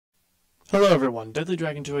Hello everyone,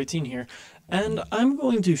 DeadlyDragon218 here, and I'm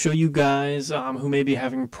going to show you guys who may be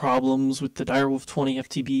having problems with the Direwolf20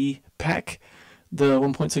 FTB pack, the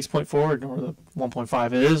 1.6.4, or the 1.5,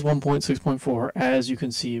 it is 1.6.4, as you can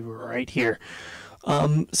see right here.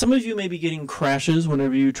 Some of you may be getting crashes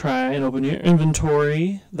whenever you try and open your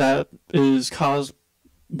inventory that is caused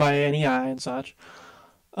by any AI and such.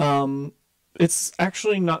 It's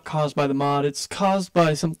actually not caused by the mod, it's caused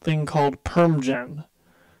by something called permgen.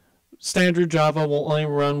 Standard Java will only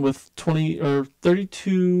run with 20 or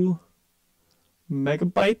 32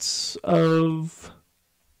 megabytes of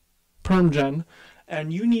permgen,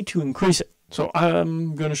 and you need to increase it. So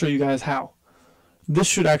I'm going to show you guys how. This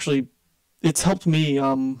should actually, it's helped me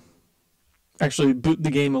actually boot the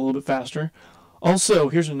game a little bit faster. Also,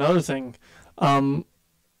 here's another thing.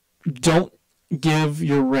 Don't give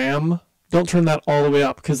your RAM, don't turn that all the way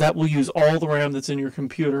up, because that will use all the RAM that's in your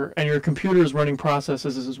computer, and your computer is running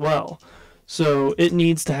processes as well. So it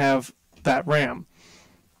needs to have that RAM.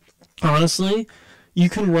 Honestly, you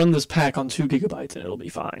can run this pack on 2 gigabytes and it'll be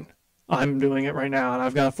fine. I'm doing it right now, and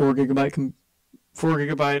I've got a 4 gigabyte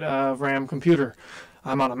RAM computer.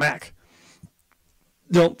 I'm on a Mac.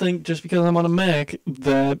 Don't think just because I'm on a Mac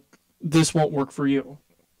that this won't work for you.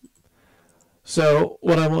 So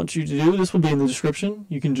what I want you to do, this will be in the description,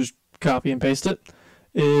 you can just copy and paste it,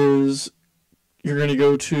 is you're going to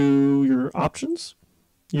go to your options,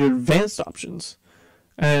 your advanced options,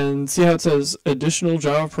 and see how it says additional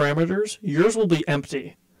Java parameters. Yours will be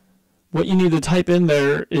empty. What you need to type in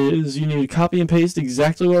there is you need to copy and paste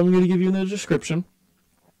exactly what I'm going to give you in the description.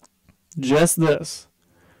 Just this.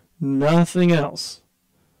 Nothing else.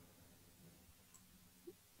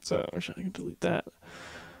 So I can delete that.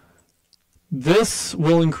 This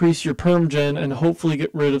will increase your permgen and hopefully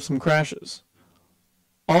get rid of some crashes.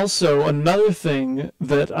 Also, another thing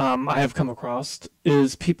that I have come across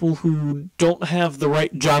is people who don't have the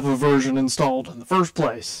right Java version installed in the first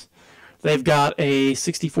place. They've got a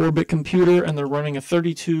 64-bit computer and they're running a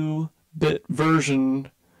 32-bit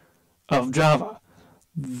version of Java.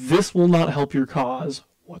 This will not help your cause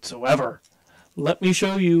whatsoever. Let me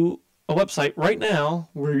show you a website right now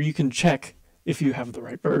where you can check if you have the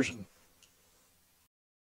right version.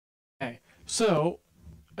 So,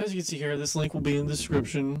 as you can see here, this link will be in the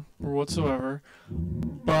description or whatsoever.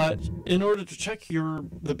 But in order to check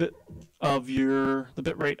the bit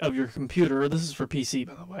rate of your computer, this is for PC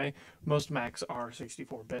by the way. Most Macs are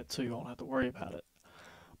 64-bit, so you won't have to worry about it.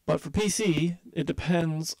 But for PC, it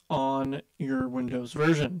depends on your Windows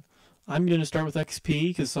version. I'm going to start with XP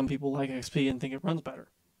because some people like XP and think it runs better.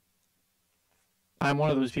 I'm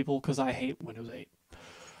one of those people because I hate Windows 8.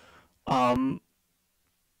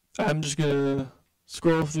 I'm just gonna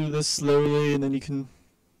scroll through this slowly and then you can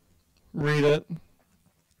read it.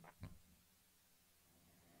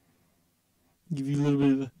 Give you a little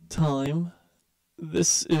bit of time.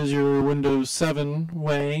 This is your Windows 7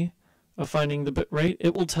 way of finding the bit rate.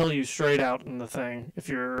 It will tell you straight out in the thing if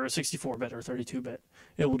you're 64-bit or 32-bit.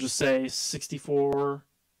 It will just say 64X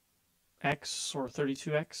or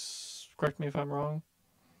 32X. Correct me if I'm wrong.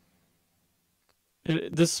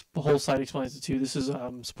 This whole site explains it too. This is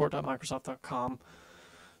support.microsoft.com.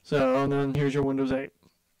 So, and then here's your Windows 8.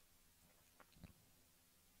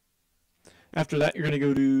 After that, you're going to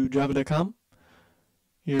go to java.com,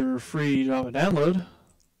 your free Java download.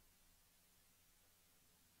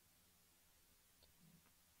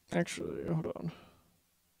 Actually, hold on.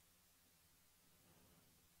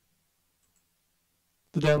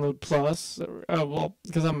 The download plus, oh, well,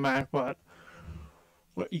 because I'm a Mac, but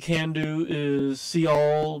what you can do is see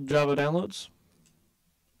all Java downloads.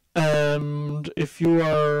 And if you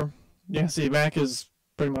are, yeah, see, Mac is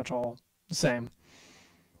pretty much all the same.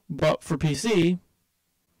 But for PC,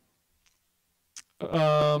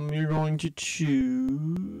 you're going to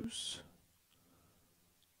choose,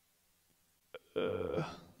 let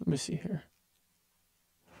me see here.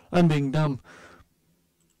 I'm being dumb.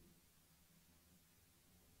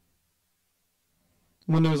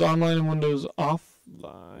 Windows Online and Windows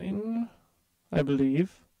Offline, I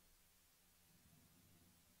believe.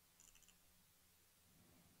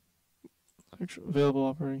 Available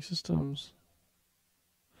operating systems.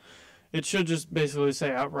 It should just basically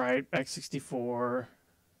say outright x64.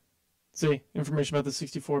 See, information about the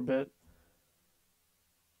 64-bit.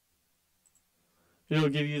 It'll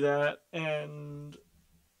give you that, and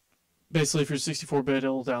basically if you're 64-bit,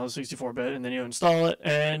 it'll download 64-bit, and then you install it,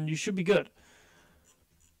 and you should be good.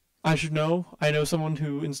 I should know. I know someone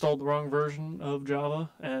who installed the wrong version of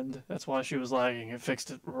Java, and that's why she was lagging. It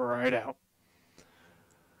fixed it right out.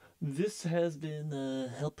 This has been a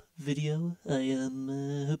help video. I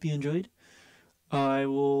hope you enjoyed. I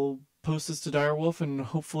will post this to Direwolf, and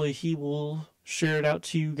hopefully he will share it out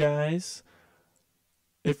to you guys.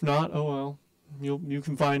 If not, oh well, you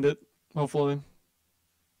can find it, hopefully.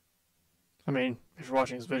 I mean, if you're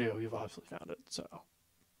watching this video, you've obviously found it, so.